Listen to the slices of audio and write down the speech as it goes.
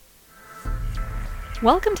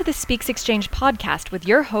Welcome to the Speaks Exchange podcast with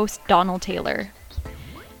your host, Donald Taylor.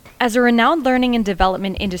 As a renowned learning and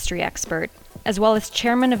development industry expert, as well as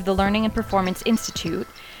chairman of the Learning and Performance Institute,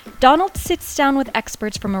 Donald sits down with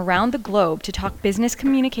experts from around the globe to talk business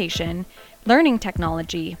communication, learning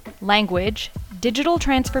technology, language, digital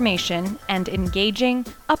transformation, and engaging,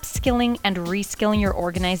 upskilling, and reskilling your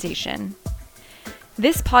organization.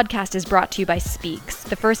 This podcast is brought to you by Speaks,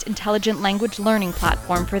 the first intelligent language learning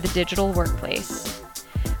platform for the digital workplace.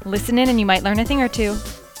 Listen in and you might learn a thing or two.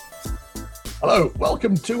 Hello,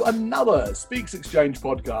 welcome to another Speaks Exchange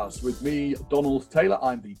podcast with me, Donald Taylor.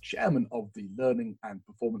 I'm the chairman of the Learning and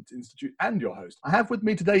Performance Institute and your host. I have with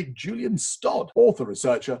me today Julian Stodd, author,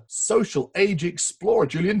 researcher, social age explorer.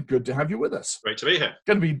 Julian, good to have you with us. Great to be here.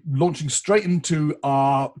 Going to be launching straight into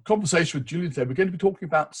our conversation with Julian today. We're going to be talking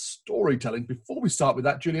about storytelling. Before we start with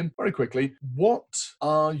that, Julian, very quickly, what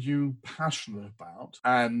are you passionate about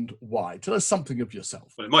and why? Tell us something of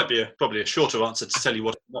yourself. Well, it might be probably a shorter answer to tell you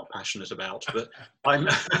what I'm not passionate about. But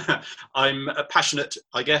I'm passionate,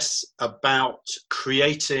 I guess, about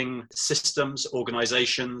creating systems,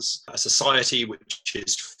 organizations, a society which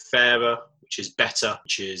is fairer, which is better,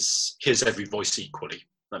 which hears every voice equally.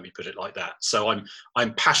 Let me put it like that. So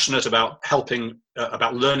I'm passionate about helping,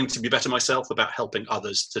 about learning to be better myself, about helping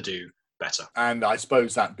others to do better. And I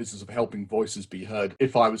suppose that business of helping voices be heard,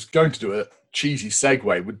 if I was going to do a cheesy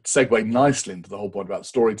segue, would segue nicely into the whole point about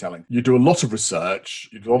storytelling. You do a lot of research,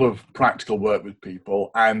 you do a lot of practical work with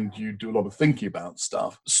people, and you do a lot of thinking about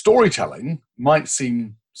stuff. Storytelling might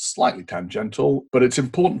seem slightly tangential, but it's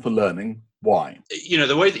important for learning. Why? You know,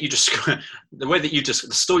 the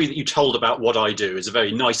story that you told about what I do is a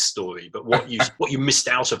very nice story, but what you missed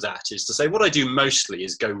out of that is to say what I do mostly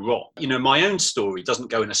is go wrong. You know, my own story doesn't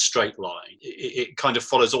go in a straight line. It kind of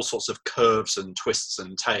follows all sorts of curves and twists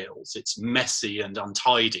and tails. It's messy and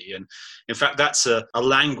untidy. And in fact, that's a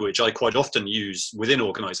language I quite often use within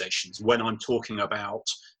organizations when I'm talking about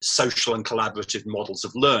social and collaborative models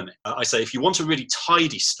of learning. I say, if you want a really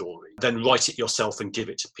tidy story, then write it yourself and give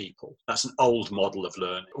it to people. That's an old model of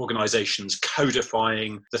learning. Organizations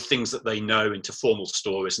codifying the things that they know into formal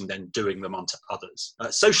stories and then doing them onto others.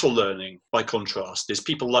 Social learning, by contrast, is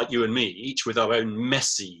people like you and me, each with our own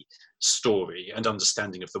messy story and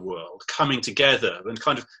understanding of the world, coming together and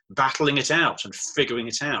kind of battling it out and figuring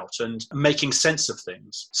it out and making sense of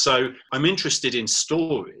things. So I'm interested in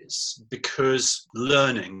stories because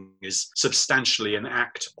learning is substantially an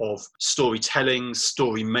act of storytelling,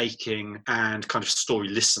 story making, and kind of story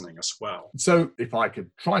listening as well. So if I could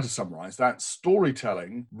try to summarize that,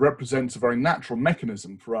 storytelling represents a very natural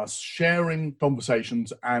mechanism for us sharing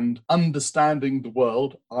conversations and understanding the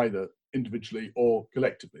world, either individually or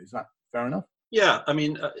collectively. Is that fair enough? Yeah, I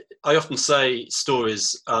mean, I often say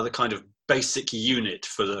stories are the kind of basic unit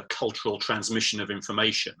for the cultural transmission of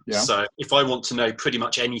information. Yeah. So if I want to know pretty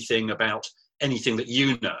much anything about anything that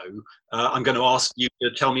you know, I'm going to ask you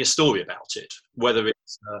to tell me a story about it, whether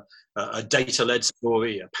it's a data-led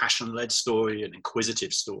story, a passion-led story, an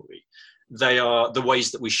inquisitive story. They are the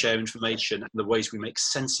ways that we share information and the ways we make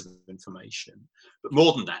sense of information. But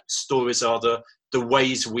more than that, stories are the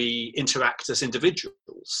ways we interact as individuals.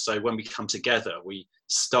 So when we come together, we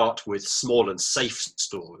start with small and safe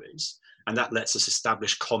stories, and that lets us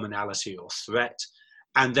establish commonality or threat.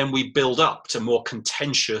 And then we build up to more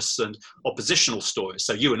contentious and oppositional stories.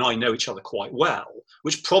 So you and I know each other quite well,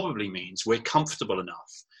 which probably means we're comfortable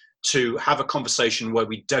enough to have a conversation where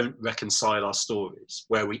we don't reconcile our stories,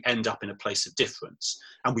 where we end up in a place of difference,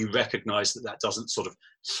 and we recognize that doesn't sort of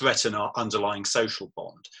threaten our underlying social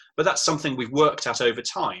bond. But that's something we've worked out over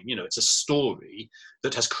time. You know, it's a story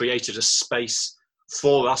that has created a space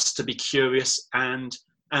for us to be curious and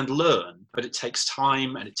learn, but it takes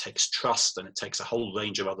time and it takes trust and it takes a whole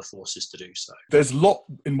range of other forces to do so. There's a lot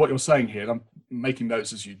in what you're saying here, and I'm making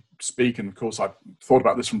notes as you speak, and of course I've thought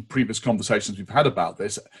about this from previous conversations we've had about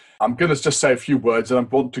this. I'm going to just say a few words and I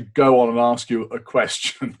want to go on and ask you a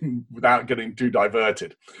question without getting too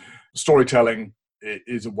diverted. Storytelling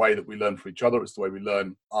is a way that we learn from each other. It's the way we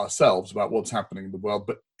learn ourselves about what's happening in the world,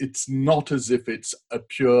 but it's not as if it's a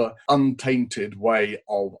pure, untainted way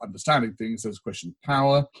of understanding things. There's a question of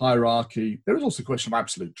power, hierarchy. There is also a question of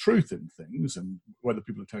absolute truth in things and whether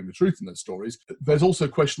people are telling the truth in their stories. There's also a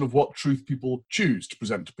question of what truth people choose to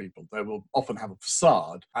present to people. They will often have a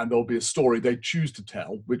facade and there'll be a story they choose to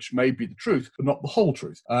tell, which may be the truth, but not the whole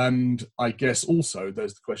truth. And I guess also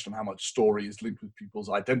there's the question of how much story is linked with people's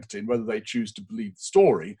identity and whether they choose to believe believe the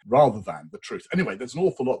story rather than the truth. Anyway, there's an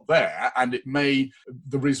awful lot there, and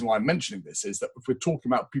the reason why I'm mentioning this is that if we're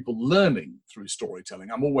talking about people learning through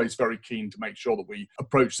storytelling, I'm always very keen to make sure that we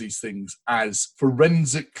approach these things as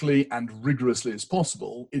forensically and rigorously as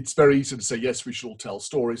possible. It's very easy to say, yes, we should all tell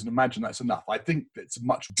stories and imagine that's enough. I think it's a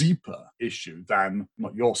much deeper issue than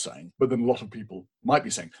what you're saying, but then a lot of people might be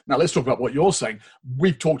saying. Now, let's talk about what you're saying.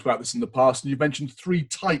 We've talked about this in the past, and you've mentioned 3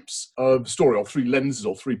 types of story, or 3 lenses,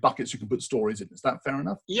 or 3 buckets you can put stories in. Is that fair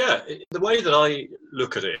enough? Yeah, the way that I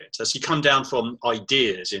look at it, as you come down from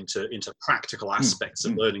ideas into practical aspects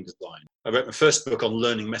of learning design. I wrote my first book on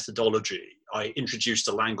learning methodology. I introduced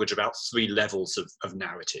a language about 3 levels of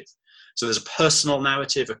narrative. So there's a personal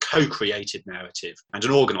narrative, a co-created narrative, and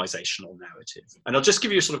an organizational narrative. And I'll just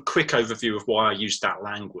give you a sort of quick overview of why I used that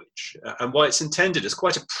language and why it's intended as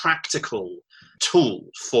quite a practical tool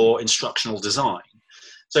for instructional design.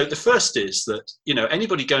 So the first is that,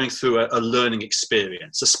 anybody going through a learning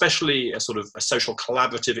experience, especially a sort of a social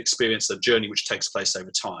collaborative experience, a journey which takes place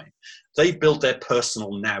over time, they build their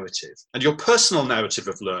personal narrative. And your personal narrative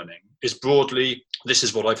of learning is broadly, this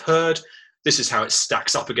is what I've heard, this is how it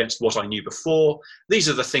stacks up against what I knew before, these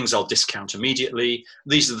are the things I'll discount immediately,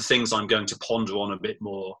 these are the things I'm going to ponder on a bit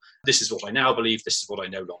more, this is what I now believe, this is what I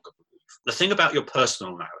no longer believe. The thing about your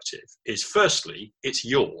personal narrative is, firstly, it's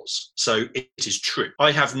yours, so it is true.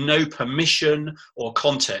 I have no permission or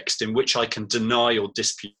context in which I can deny or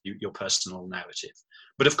dispute your personal narrative.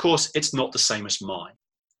 But of course, it's not the same as mine.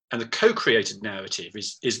 And the co-created narrative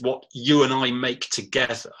is what you and I make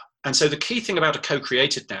together. And so the key thing about a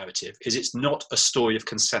co-created narrative is it's not a story of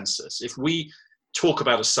consensus. If we talk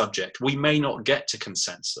about a subject, we may not get to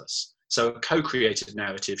consensus. So a co-created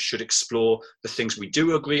narrative should explore the things we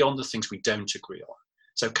do agree on, the things we don't agree on.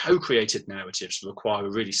 So co-created narratives require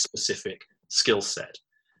a really specific skill set.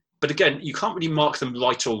 But again, you can't really mark them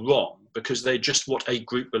right or wrong because they're just what a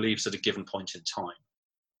group believes at a given point in time.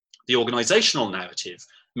 The organizational narrative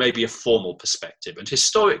may be a formal perspective. And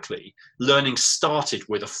historically, learning started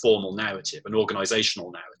with a formal narrative, an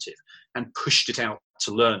organizational narrative, and pushed it out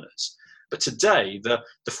to learners. But today, the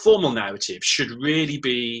formal narrative should really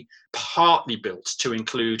be partly built to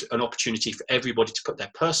include an opportunity for everybody to put their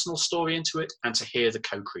personal story into it and to hear the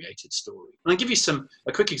co-created story. And I'll give you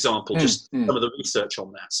a quick example, just some of the research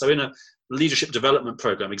on that. So in a leadership development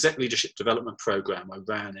program, exec leadership development program I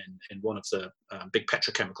ran in one of the big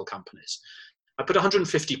petrochemical companies, I put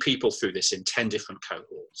 150 people through this in 10 different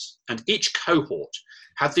cohorts. And each cohort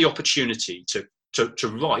had the opportunity to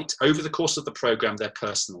write over the course of the program their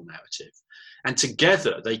personal narrative. And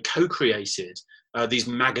together they co-created these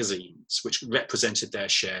magazines which represented their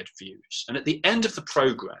shared views. And at the end of the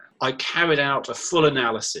program, I carried out a full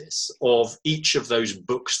analysis of each of those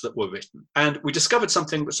books that were written. And we discovered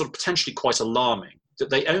something that was sort of potentially quite alarming, that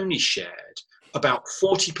they only shared about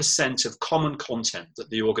 40% of common content that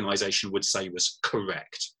the organization would say was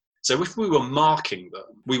correct. So if we were marking them,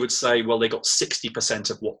 we would say, well, they got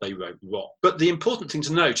 60% of what they wrote wrong. But the important thing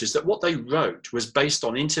to note is that what they wrote was based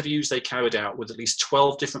on interviews they carried out with at least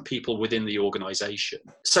 12 different people within the organization.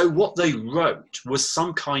 So what they wrote was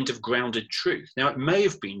some kind of grounded truth. Now, it may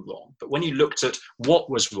have been wrong, but when you looked at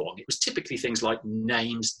what was wrong, it was typically things like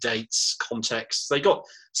names, dates, contexts. They got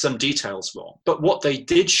some details wrong. But what they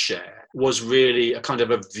did share was really a kind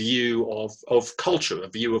of a view of culture, a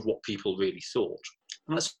view of what people really thought.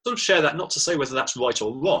 And let's sort of share that, not to say whether that's right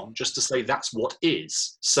or wrong, just to say that's what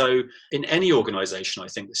is. So in any organization, I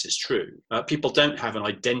think this is true. People don't have an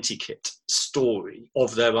identikit story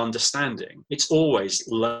of their understanding. It's always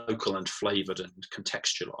local and flavored and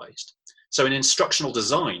contextualized. So in instructional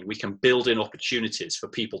design, we can build in opportunities for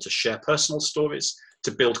people to share personal stories,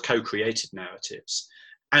 to build co-created narratives.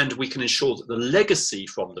 And we can ensure that the legacy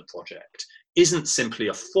from the project isn't simply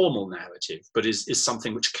a formal narrative, but is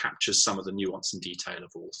something which captures some of the nuance and detail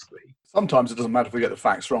of all 3. Sometimes it doesn't matter if we get the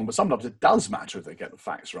facts wrong, but sometimes it does matter if they get the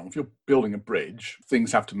facts wrong. If you're building a bridge,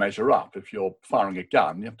 things have to measure up. If you're firing a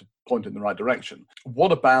gun, you have to point it in the right direction.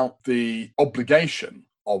 What about the obligation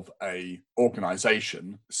of a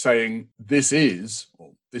organization saying this is,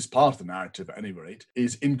 or this part of the narrative at any rate,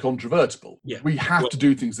 is incontrovertible? Yeah. We have to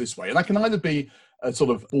do things this way. And that can either be a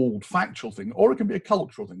sort of bald factual thing, or it can be a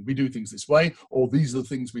cultural thing. We do things this way, or these are the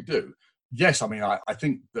things we do. Yes, I mean, I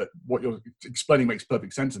think that what you're explaining makes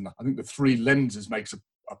perfect sense, and I think the 3 lenses makes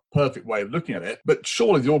a perfect way of looking at it. But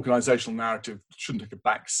surely the organizational narrative shouldn't take a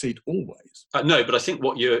back seat always. No, but I think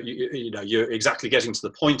what you're exactly getting to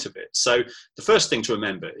the point of it. So the first thing to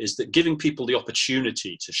remember is that giving people the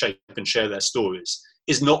opportunity to shape and share their stories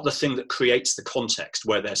is not the thing that creates the context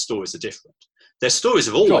where their stories are different. Their stories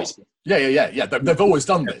have always been. Yeah. They've always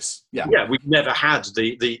done this. Yeah. Yeah, we've never had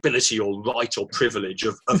the ability or right or privilege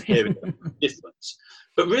of hearing the difference.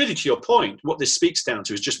 But really, to your point, what this speaks down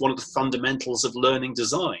to is just one of the fundamentals of learning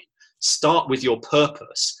design. Start with your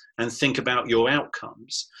purpose and think about your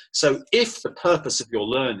outcomes. So if the purpose of your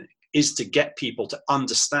learning is to get people to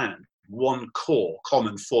understand one core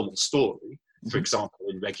common formal story, for example,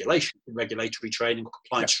 in regulatory training,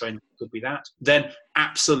 compliance training could be that, then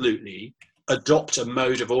absolutely adopt a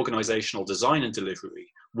mode of organizational design and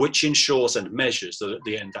delivery which ensures and measures that at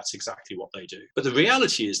the end that's exactly what they do. But the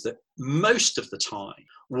reality is that most of the time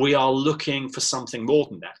we are looking for something more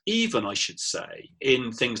than that, even, I should say, in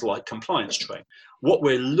things like compliance training. What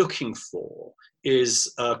we're looking for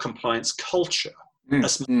is a compliance culture,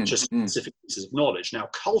 as much as specific pieces of knowledge. Now,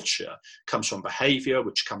 culture comes from behavior,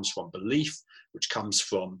 which comes from belief, which comes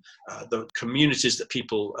from the communities that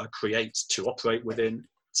people create to operate within.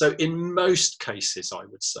 So in most cases, I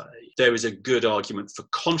would say, there is a good argument for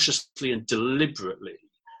consciously and deliberately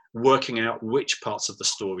working out which parts of the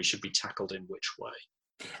story should be tackled in which way.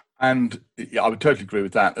 And I would totally agree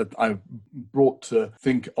with that. I'm brought to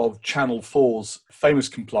think of Channel 4's famous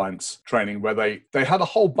compliance training, where they had a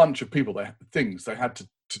whole bunch of people, things they had to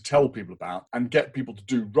tell people about and get people to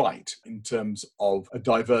do right in terms of a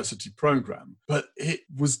diversity program. But it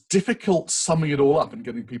was difficult summing it all up and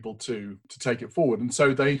getting people to take it forward. And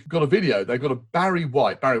so they got a video. They got a Barry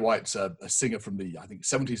White. Barry White's a singer from the, I think,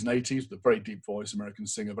 70s and 80s with a very deep voice, American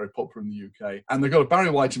singer, very popular in the UK. And they got a Barry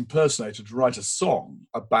White impersonator to write a song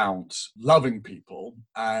about loving people.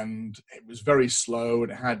 And it was very slow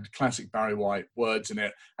and it had classic Barry White words in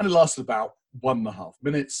it. And it lasted about 1.5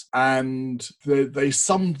 minutes, and they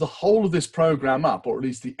summed the whole of this program up, or at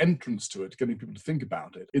least the entrance to it, getting people to think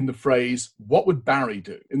about it, in the phrase, what would Barry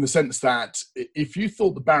do? In the sense that if you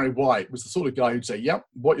thought that Barry White was the sort of guy who'd say, yep,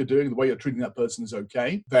 what you're doing, the way you're treating that person is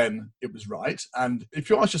okay, then it was right. And if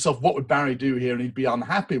you ask yourself, what would Barry do here, and he'd be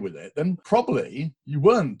unhappy with it, then probably you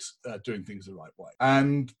weren't doing things the right way.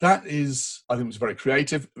 And that is, I think, was very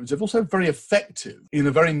creative. It was also very effective in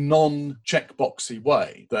a very non-checkboxy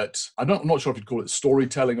way that I'm not sure if you'd call it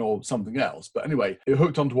storytelling or something else, but anyway, it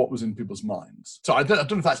hooked onto what was in people's minds. So I don't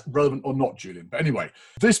know if that's relevant or not, Julian, but anyway,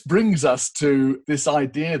 this brings us to this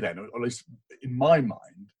idea then, or at least in my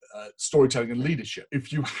mind, storytelling and leadership.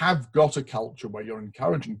 If you have got a culture where you're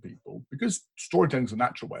encouraging people, because storytelling is a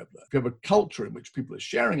natural way of learning, if you have a culture in which people are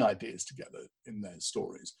sharing ideas together in their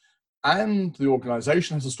stories, and the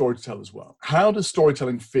organisation has a story to tell as well, how does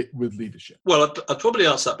storytelling fit with leadership? Well, I'd probably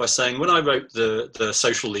answer that by saying when I wrote the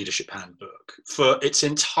Social Leadership Handbook, for its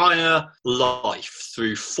entire life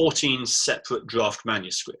through 14 separate draft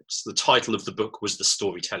manuscripts, the title of the book was The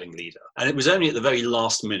Storytelling Leader. And it was only at the very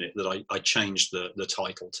last minute that I changed the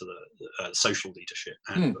title to the Social Leadership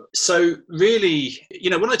Handbook. So really,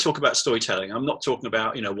 when I talk about storytelling, I'm not talking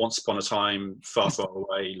about, once upon a time, far, far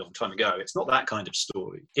away, long time ago. It's not that kind of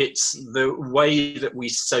story. It's the way that we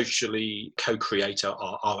socially co-create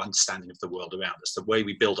our understanding of the world around us, the way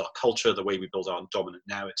we build our culture, the way we build our dominant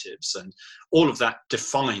narratives, and all of that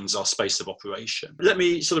defines our space of operation. Let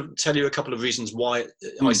me sort of tell you a couple of reasons why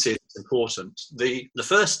I see it's important. The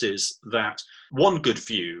first is that one good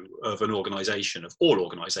view of an organisation, of all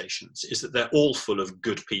organisations, is that they're all full of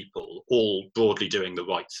good people, all broadly doing the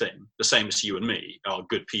right thing. The same as you and me are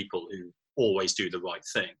good people who always do the right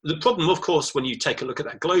thing. The problem, of course, when you take a look at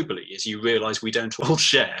that globally, is you realise we don't all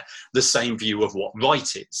share the same view of what right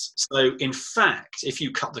is. So, in fact, if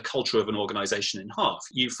you cut the culture of an organisation in half,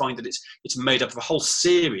 you find that it's made up of a whole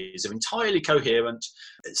series of entirely coherent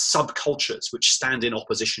subcultures which stand in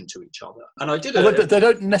opposition to each other. And they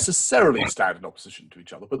don't necessarily stand in opposition to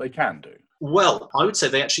each other, but they can do. Well, I would say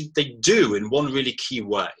they do in one really key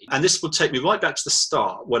way. And this will take me right back to the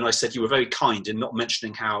start when I said you were very kind in not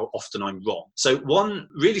mentioning how often I'm wrong. So one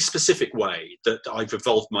really specific way that I've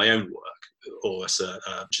evolved my own work, or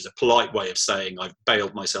which is a polite way of saying I've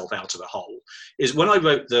bailed myself out of a hole, is when I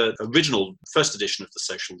wrote the original first edition of the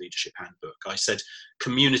Social Leadership Handbook, I said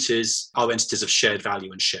communities are entities of shared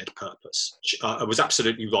value and shared purpose. I was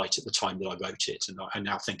absolutely right at the time that I wrote it, and I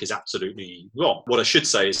now think is absolutely wrong. What I should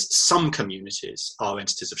say is some communities are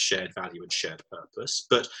entities of shared value and shared purpose,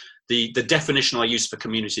 but the definition I use for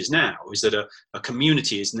communities now is that a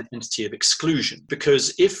community is an entity of exclusion,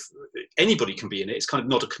 because if anybody can be in it, it's kind of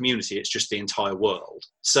not a community, it's just the entire world.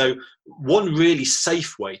 So one really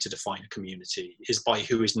safe way to define a community is by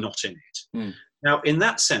who is not in it. Now, in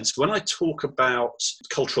that sense, when I talk about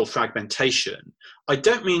cultural fragmentation, I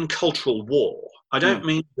don't mean cultural war. I don't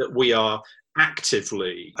mean that we are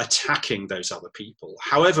actively attacking those other people.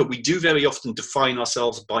 However, we do very often define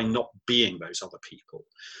ourselves by not being those other people.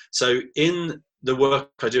 So in the work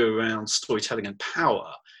I do around storytelling and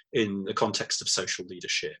power in the context of social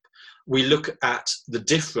leadership, we look at the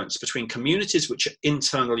difference between communities which are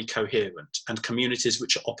internally coherent and communities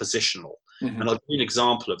which are oppositional. And I'll give you an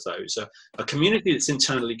example of those. A community that's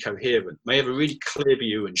internally coherent may have a really clear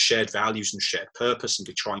view and shared values and shared purpose and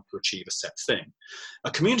be trying to achieve a set thing. A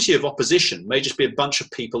community of opposition may just be a bunch of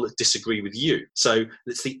people that disagree with you. So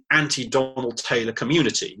it's the anti-Donald Taylor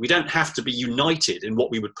community. We don't have to be united in what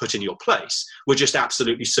we would put in your place. We're just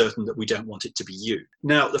absolutely certain that we don't want it to be you.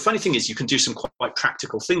 Now, the funny thing is you can do some quite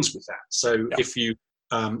practical things with that. So if you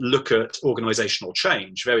look at organizational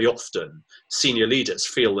change, very often senior leaders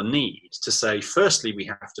feel the need to say, firstly, we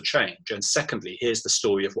have to change. And secondly, here's the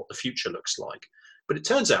story of what the future looks like. But it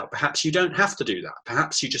turns out perhaps you don't have to do that.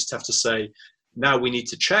 Perhaps you just have to say, now we need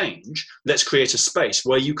to change. Let's create a space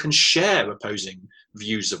where you can share opposing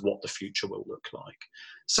views of what the future will look like.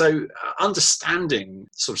 So understanding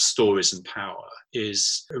sort of stories and power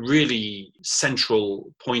is a really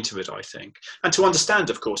central point of it, I think. And to understand,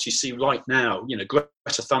 of course, you see right now,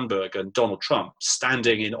 Greta Thunberg and Donald Trump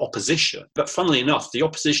standing in opposition. But funnily enough, the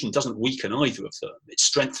opposition doesn't weaken either of them. It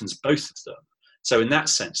strengthens both of them. So in that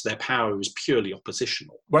sense, their power is purely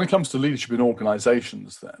oppositional. When it comes to leadership in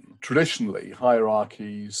organizations, then, traditionally,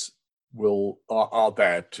 hierarchies are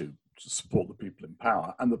there to support the people in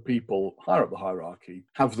power, and the people higher up the hierarchy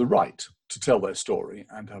have the right to tell their story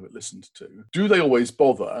and have it listened to. Do they always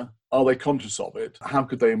bother? Are they conscious of it? How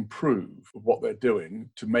could they improve what they're doing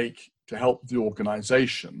to help the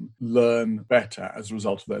organization learn better as a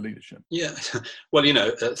result of their leadership? Yeah, well,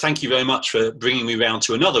 thank you very much for bringing me round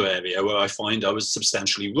to another area where I find I was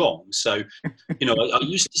substantially wrong. So, I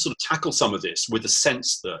used to sort of tackle some of this with the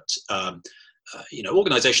sense that,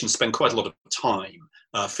 organizations spend quite a lot of time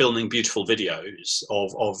filming beautiful videos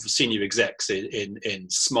of senior execs in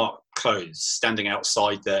smart clothes, standing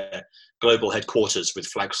outside their global headquarters with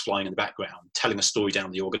flags flying in the background, telling a story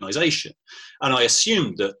down the organization. And I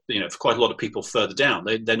assumed that, for quite a lot of people further down,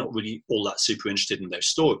 they're not really all that super interested in those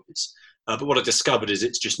stories. But what I discovered is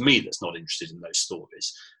it's just me that's not interested in those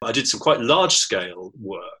stories. I did some quite large-scale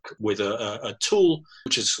work with a tool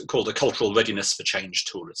which is called a Cultural Readiness for Change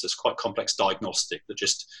tool. It's this quite complex diagnostic that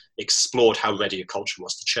just explored how ready a culture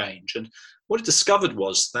was to change. And what it discovered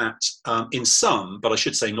was that in some, but I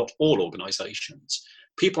should say not all organizations,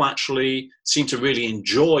 people actually seem to really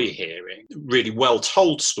enjoy hearing really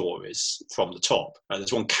well-told stories from the top.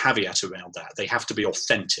 There's one caveat around that. They have to be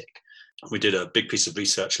authentic. We did a big piece of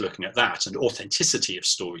research looking at that, and authenticity of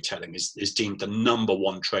storytelling is deemed the number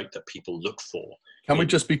one trait that people look for. Can we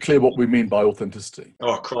just be clear what we mean by authenticity?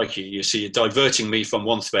 Oh, crikey. You see, you're diverting me from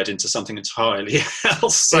one thread into something entirely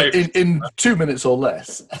else. So, in 2 minutes or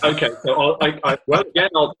less. Okay. So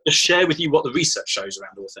I'll just share with you what the research shows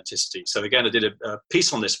around authenticity. So again, I did a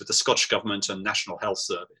piece on this with the Scottish Government and National Health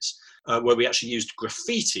Service, where we actually used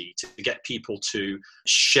graffiti to get people to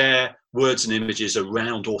share words and images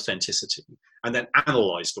around authenticity and then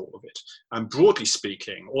analysed all of it. And broadly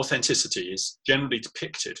speaking, authenticity is generally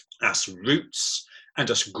depicted as roots and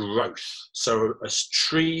as growth. So as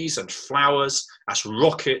trees and flowers, as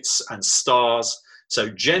rockets and stars. So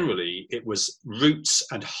generally it was roots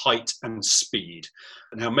and height and speed.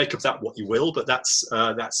 Now make of that what you will, but that's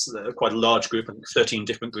quite a large group, and 13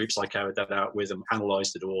 different groups I carried that out with and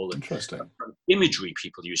analysed it all. Interesting. And imagery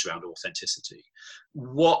people use around authenticity.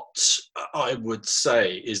 What I would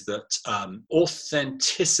say is that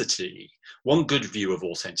authenticity, one good view of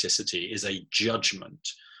authenticity is a judgment.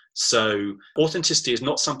 So authenticity is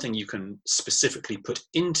not something you can specifically put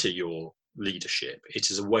into your leadership.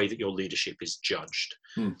 It is a way that your leadership is judged.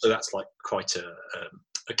 So that's like quite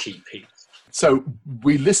a key piece. So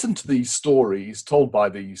we listen to these stories told by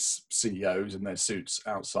these CEOs in their suits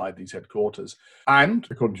outside these headquarters, and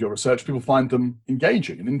according to your research, people find them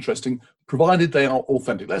engaging and interesting, provided they are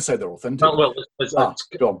authentic. Let's say they're authentic.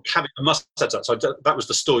 Go on. I must say that. So that was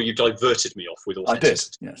the story you diverted me off with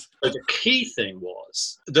authenticity. I did, yes. So the key thing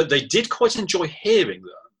was that they did quite enjoy hearing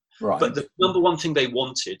them. Right. But the number one thing they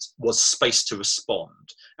wanted was space to respond.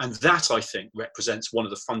 And that, I think, represents one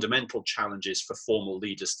of the fundamental challenges for formal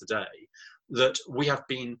leaders today, that we have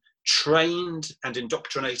been trained and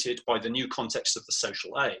indoctrinated by the new context of the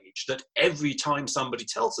social age, that every time somebody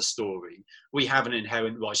tells a story, we have an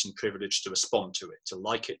inherent right and privilege to respond to it, to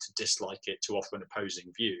like it, to dislike it, to offer an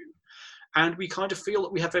opposing view. And we kind of feel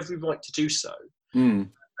that we have every right to do so.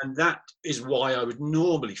 And that is why I would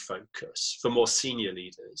normally focus for more senior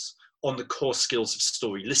leaders on the core skills of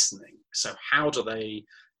story listening. So how do they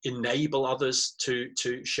enable others to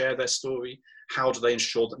share their story? How do they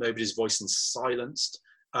ensure that nobody's voice is silenced?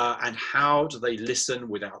 And how do they listen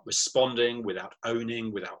without responding, without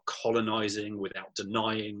owning, without colonizing, without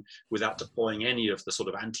denying, without deploying any of the sort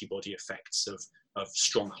of antibody effects of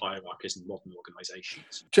strong hierarchies in modern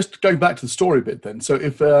organizations? Just going back to the story bit then. So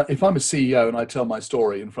if I'm a CEO and I tell my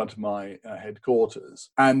story in front of my headquarters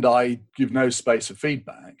and I give no space for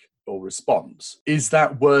feedback or response, is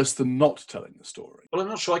that worse than not telling the story? Well, I'm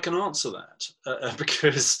not sure I can answer that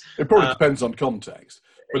because... It probably depends on context.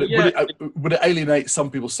 But would it alienate some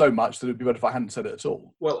people so much that it would be better if I hadn't said it at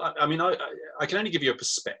all? Well, I mean, I can only give you a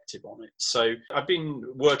perspective on it. So I've been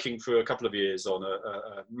working for a couple of years on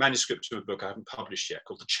a manuscript of a book I haven't published yet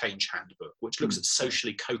called The Change Handbook, which looks at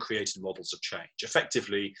socially co-created models of change.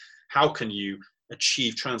 Effectively, how can you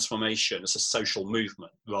achieve transformation as a social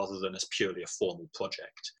movement rather than as purely a formal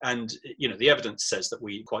project? And, the evidence says that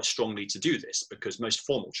we quite strongly to do this because most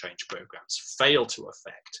formal change programs fail to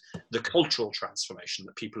affect the cultural transformation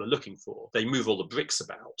that people are looking for. They move all the bricks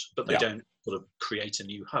about, but they don't sort of create a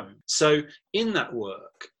new home. So in that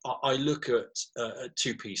work, I look at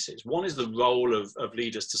two pieces. One is the role of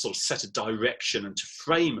leaders to sort of set a direction and to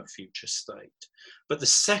frame a future state. But the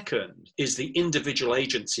second is the individual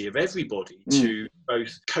agency of everybody to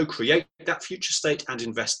both co-create that future state and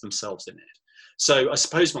invest themselves in it. So I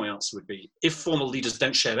suppose my answer would be, if formal leaders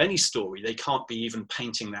don't share any story, they can't be even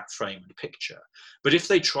painting that frame and picture. But if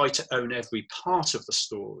they try to own every part of the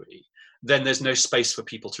story, then there's no space for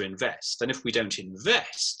people to invest. And if we don't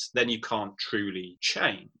invest, then you can't truly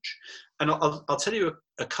change. And I'll tell you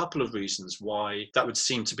a couple of reasons why that would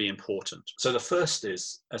seem to be important. So the first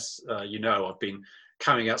is, as you know, I've been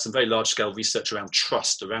carrying out some very large-scale research around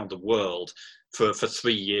trust around the world for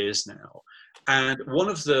 3 years now. And one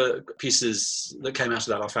of the pieces that came out of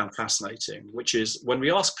that I found fascinating, which is when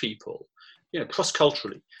we ask people,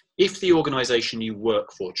 cross-culturally, if the organization you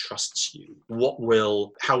work for trusts you,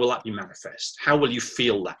 how will that be manifest? How will you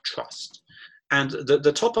feel that trust? And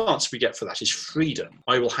the top answer we get for that is freedom.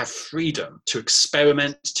 I will have freedom to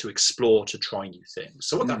experiment, to explore, to try new things.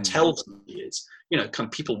 So what that tells me is, can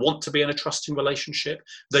people want to be in a trusting relationship?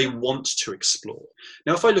 They want to explore.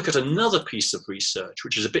 Now, if I look at another piece of research,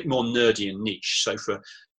 which is a bit more nerdy and niche, so for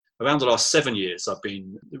around the last 7 years, I've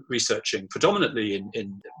been researching predominantly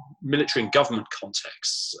in military and government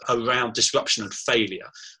contexts around disruption and failure,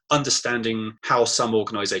 understanding how some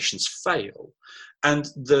organizations fail. And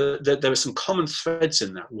there are some common threads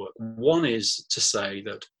in that work. One is to say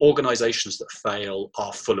that organizations that fail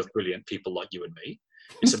are full of brilliant people like you and me.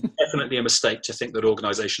 It's definitely a mistake to think that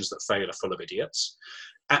organizations that fail are full of idiots.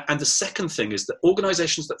 And the second thing is that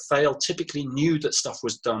organizations that fail typically knew that stuff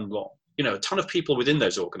was done wrong. A ton of people within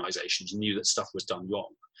those organizations knew that stuff was done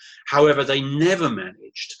wrong. However, they never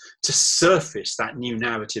managed to surface that new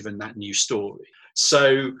narrative and that new story.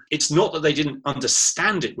 So it's not that they didn't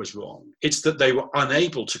understand it was wrong. It's that they were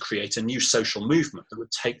unable to create a new social movement that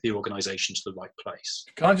would take the organization to the right place.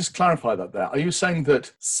 Can I just clarify that there? Are you saying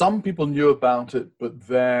that some people knew about it, but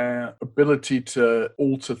their ability to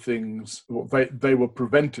alter things, they were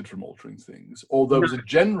prevented from altering things? Or there was a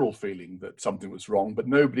general feeling that something was wrong, but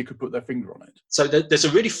nobody could put their finger on it? So there's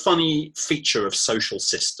a really funny feature of social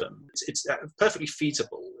system. It's perfectly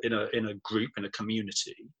feasible in a group, in a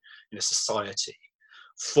community, in a society,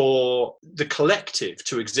 for the collective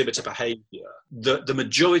to exhibit a behavior that the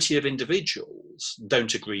majority of individuals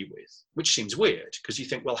don't agree with, which seems weird because you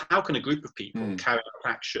think, well, how can a group of people carry out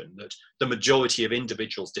action that the majority of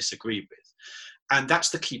individuals disagree with? And that's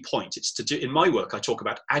the key point. It's to do, in my work, I talk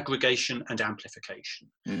about aggregation and amplification.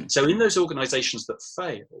 So in those organizations that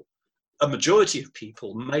fail, a majority of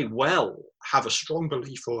people may well have a strong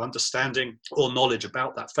belief or understanding or knowledge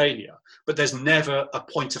about that failure, but there's never a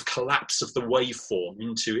point of collapse of the waveform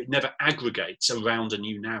it never aggregates around a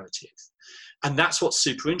new narrative. And that's what's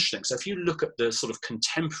super interesting. So if you look at the sort of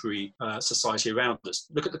contemporary society around us,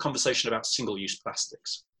 look at the conversation about single-use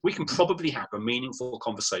plastics. We can probably have a meaningful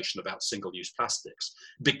conversation about single-use plastics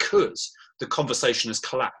because the conversation has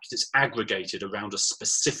collapsed. It's aggregated around a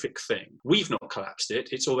specific thing. We've not collapsed it.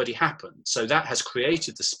 It's already happened. So that has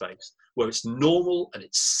created the space where it's normal and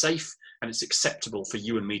it's safe and it's acceptable for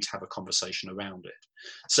you and me to have a conversation around it.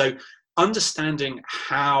 So understanding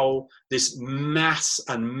how this mass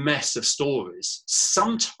and mess of stories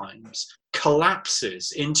sometimes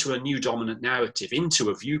collapses into a new dominant narrative, into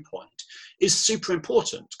a viewpoint, is super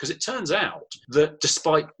important, because it turns out that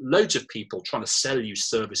despite loads of people trying to sell you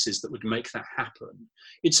services that would make that happen,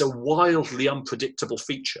 it's a wildly unpredictable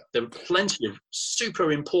feature. There are plenty of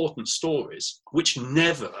super important stories which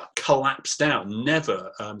never collapse down,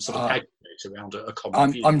 never aggregate around a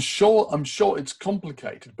common view. I'm sure it's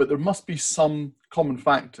complicated, but there must be some common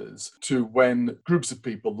factors to when groups of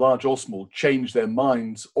people, large or small, change their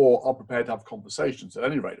minds or are prepared to have conversations at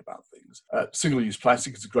any rate about things. Single-use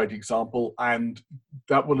plastic is a great example, and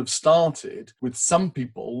that will have started with some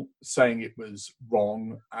people saying it was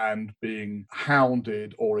wrong and being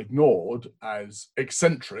hounded or ignored as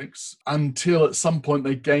eccentrics until at some point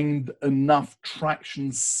they gained enough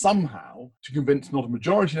traction somehow to convince not a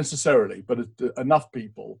majority necessarily, but enough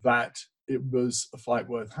people that it was a fight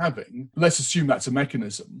worth having. Let's assume that's a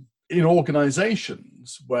mechanism. In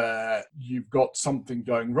organizations where you've got something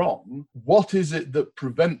going wrong, what is it that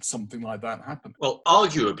prevents something like that happening? Well,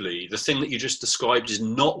 arguably, the thing that you just described is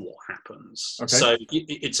not what happens. Okay.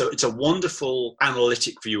 So it's a wonderful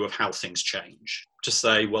analytic view of how things change. To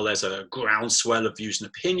say, well, there's a groundswell of views and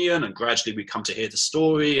opinion, and gradually we come to hear the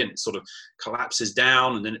story, and it sort of collapses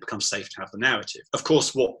down, and then it becomes safe to have the narrative. Of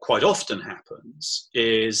course, what quite often happens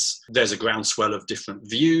is there's a groundswell of different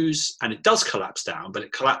views, and it does collapse down, but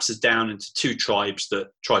it collapses down into two tribes that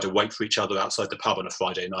try to wait for each other outside the pub on a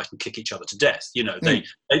Friday night and kick each other to death. You know,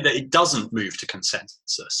 it doesn't move to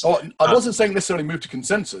consensus. Oh, I wasn't saying necessarily move to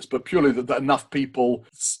consensus, but purely that enough people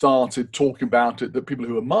started talking about it that people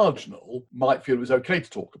who are marginal might feel it was okay to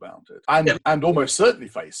talk about it, and almost certainly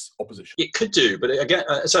face opposition. It could do, but again,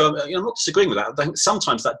 so I'm not disagreeing with that. I think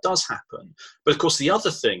sometimes that does happen. But of course, the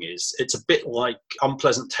other thing is, it's a bit like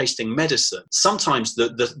unpleasant tasting medicine. Sometimes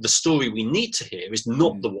the story we need to hear is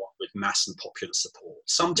not the one with mass and popular support.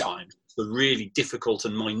 Sometimes the really difficult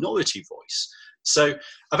and minority voice. So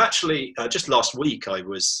I've actually, just last week, I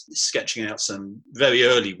was sketching out some very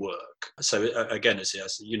early work. So again, as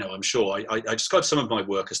you know, I'm sure I describe some of my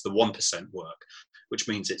work as the 1% work, which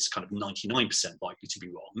means it's kind of 99% likely to be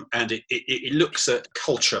wrong. And it looks at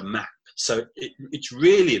culture map. So it's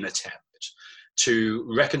really an attempt to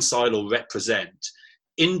reconcile or represent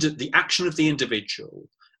the action of the individual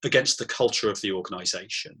against the culture of the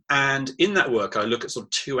organization. And in that work, I look at sort of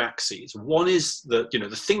two axes. One is the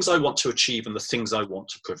things I want to achieve and the things I want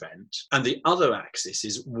to prevent. And the other axis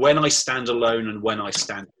is when I stand alone and when I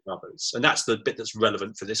stand with others. And that's the bit that's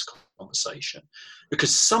relevant for this conversation. Because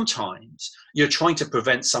sometimes you're trying to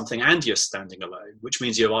prevent something and you're standing alone, which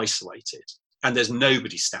means you're isolated. And there's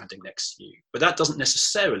nobody standing next to you. But that doesn't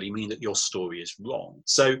necessarily mean that your story is wrong.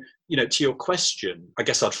 So, to your question, I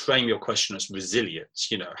guess I'd frame your question as resilience.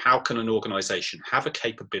 How can an organization have a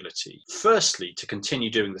capability, firstly, to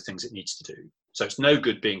continue doing the things it needs to do? So it's no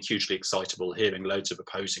good being hugely excitable, hearing loads of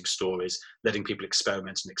opposing stories, letting people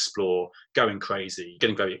experiment and explore, going crazy,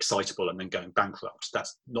 getting very excitable and then going bankrupt.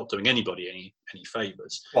 That's not doing anybody any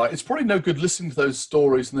favours. Right, it's probably no good listening to those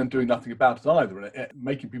stories and then doing nothing about it either, and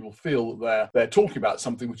making people feel that they're talking about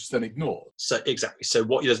something which is then ignored. So exactly. So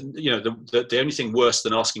what the only thing worse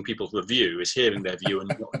than asking people for a view is hearing their view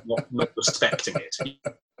and not respecting it.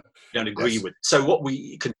 Don't agree with. So what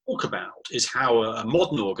we can talk about is how a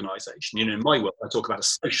modern organisation, in my work, I talk about a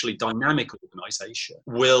socially dynamic organisation,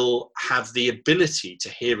 will have the ability to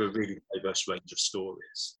hear a really diverse range of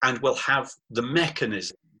stories and will have the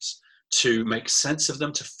mechanisms to make sense of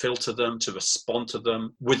them, to filter them, to respond to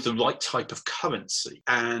them with the right type of currency.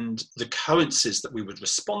 And the currencies that we would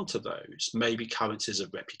respond to those may be currencies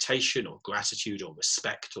of reputation or gratitude or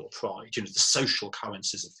respect or pride, the social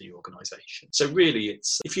currencies of the organisation. So really,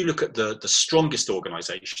 if you look at the strongest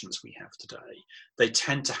organisations we have today, they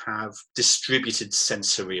tend to have distributed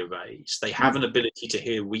sensory arrays. They have an ability to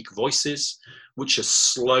hear weak voices, which are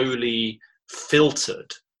slowly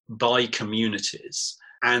filtered by communities.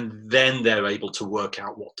 And then they're able to work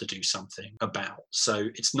out what to do something about. So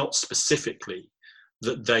it's not specifically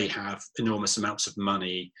that they have enormous amounts of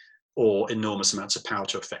money or enormous amounts of power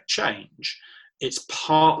to affect change. It's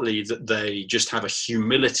partly that they just have a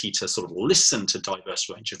humility to sort of listen to diverse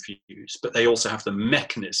range of views, but they also have the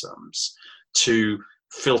mechanisms to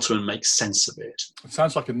filter and make sense of it. It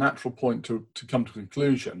sounds like a natural point to come to a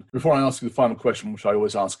conclusion. Before I ask you the final question, which I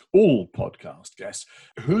always ask all podcast guests,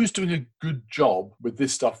 who's doing a good job with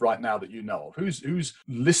this stuff right now that you know of? Who's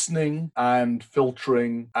listening and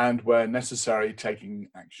filtering and, where necessary, taking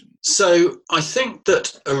action? So I think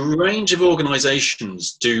that a range of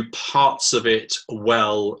organizations do parts of it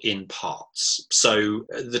well in parts. So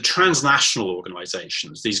the transnational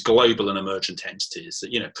organizations, these global and emergent entities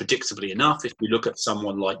that, predictably enough, if we look at someone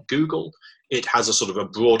like Google, it has a sort of a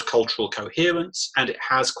broad cultural coherence, and it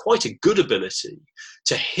has quite a good ability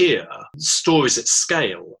to hear stories at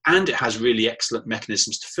scale, and it has really excellent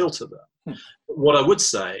mechanisms to filter them. What I would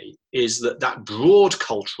say is that broad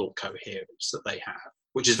cultural coherence that they have,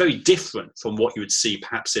 which is very different from what you would see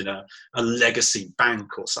perhaps in a legacy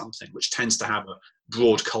bank or something, which tends to have a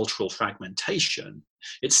broad cultural fragmentation,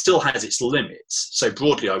 it still has its limits. So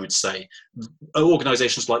broadly, I would say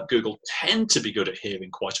organizations like Google tend to be good at hearing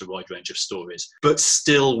quite a wide range of stories, but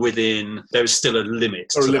still there is still a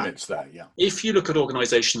limit. There are limits there, yeah. If you look at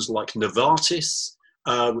organizations like Novartis,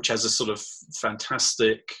 which has a sort of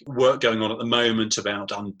fantastic work going on at the moment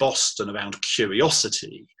about Unbossed and around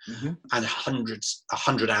curiosity, and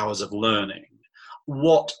 100 hours of learning.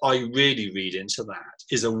 What I really read into that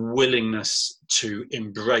is a willingness to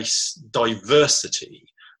embrace diversity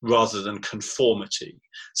rather than conformity.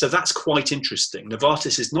 So that's quite interesting.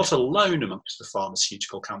 Novartis is not alone amongst the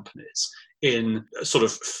pharmaceutical companies in sort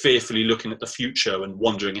of fearfully looking at the future and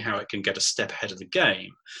wondering how it can get a step ahead of the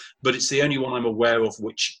game. But it's the only one I'm aware of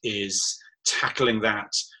which is tackling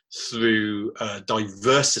that through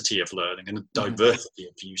diversity of learning and diversity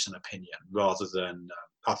of views and opinion rather than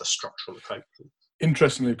other structural approaches.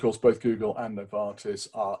 Interestingly, of course, both Google and Novartis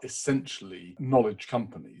are essentially knowledge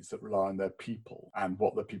companies that rely on their people and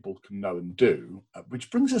what their people can know and do,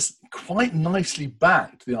 which brings us quite nicely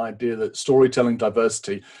back to the idea that storytelling,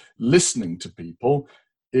 diversity, listening to people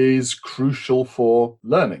is crucial for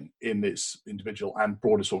learning in its individual and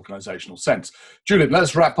broadest organizational sense. Julian,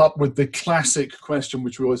 let's wrap up with the classic question,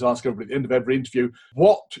 which we always ask everybody at the end of every interview.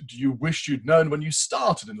 What do you wish you'd known when you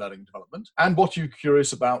started in learning and development? And what are you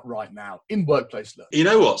curious about right now in workplace learning? You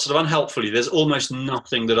know what, sort of unhelpfully, there's almost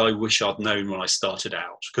nothing that I wish I'd known when I started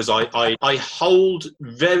out, because I hold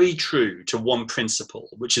very true to one principle,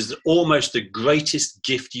 which is that almost the greatest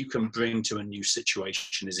gift you can bring to a new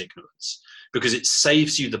situation is ignorance, because it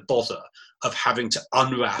saves you the bother of having to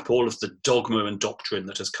unwrap all of the dogma and doctrine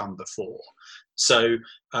that has come before. So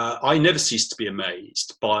I never cease to be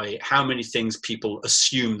amazed by how many things people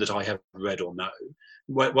assume that I have read or know,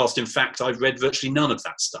 whilst in fact I've read virtually none of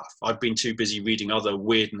that stuff. I've been too busy reading other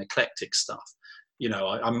weird and eclectic stuff. You know,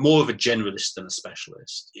 I'm more of a generalist than a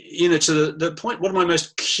specialist. You know, to the point, what am I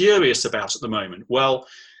most curious about at the moment? Well,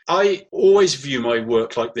 I always view my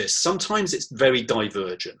work like this. Sometimes it's very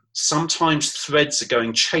divergent. Sometimes threads are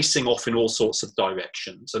going chasing off in all sorts of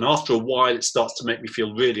directions. And after a while, it starts to make me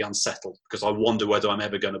feel really unsettled because I wonder whether I'm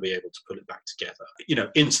ever going to be able to put it back together. You know,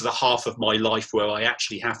 into the half of my life where I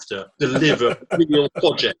actually have to deliver real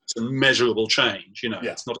projects and measurable change. You know,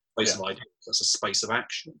 It's not a space of ideas, it's a space of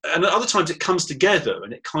action. And at other times it comes together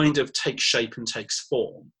and it kind of takes shape and takes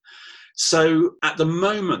form. So at the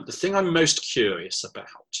moment, the thing I'm most curious about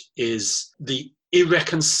is the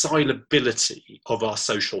irreconcilability of our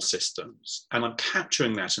social systems. And I'm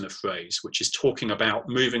capturing that in a phrase which is talking about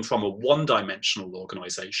moving from a one-dimensional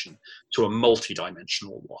organization to a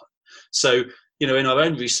multi-dimensional one. So, you know, in our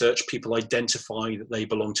own research, people identify that they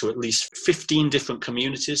belong to at least 15 different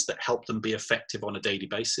communities that help them be effective on a daily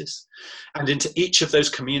basis. And into each of those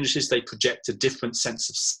communities, they project a different sense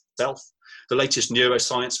of self. The latest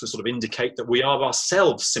neuroscience will sort of indicate that we are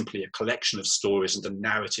ourselves simply a collection of stories and a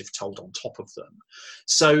narrative told on top of them.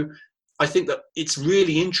 So I think that it's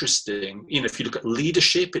really interesting. You know, if you look at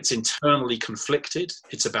leadership, it's internally conflicted.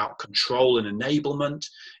 It's about control and enablement.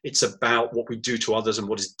 It's about what we do to others and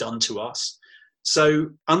what is done to us. So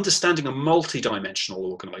understanding a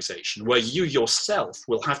multi-dimensional organization where you yourself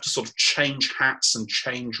will have to sort of change hats and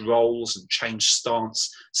change roles and change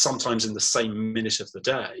stance, sometimes in the same minute of the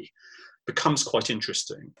day, becomes quite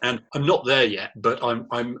interesting. And I'm not there yet, but I'm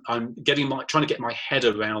trying to get my head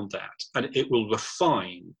around that, and it will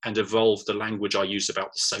refine and evolve the language I use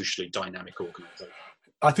about the socially dynamic organization.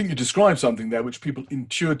 I think you described something there which people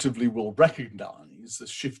intuitively will recognize, the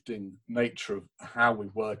shifting nature of how we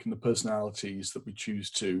work and the personalities that we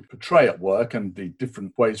choose to portray at work and the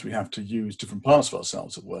different ways we have to use different parts of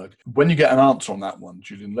ourselves at work. When you get an answer on that one,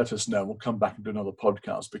 Julian, let us know. We'll come back and do another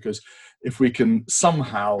podcast, because if we can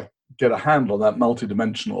somehow get a handle on that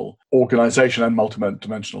multidimensional organization and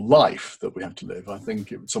multidimensional life that we have to live, I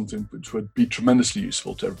think it was something which would be tremendously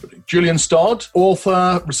useful to everybody. Julian Stodd,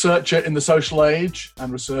 author, researcher in the social age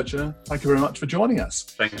and researcher, thank you very much for joining us.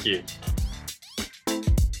 Thank you.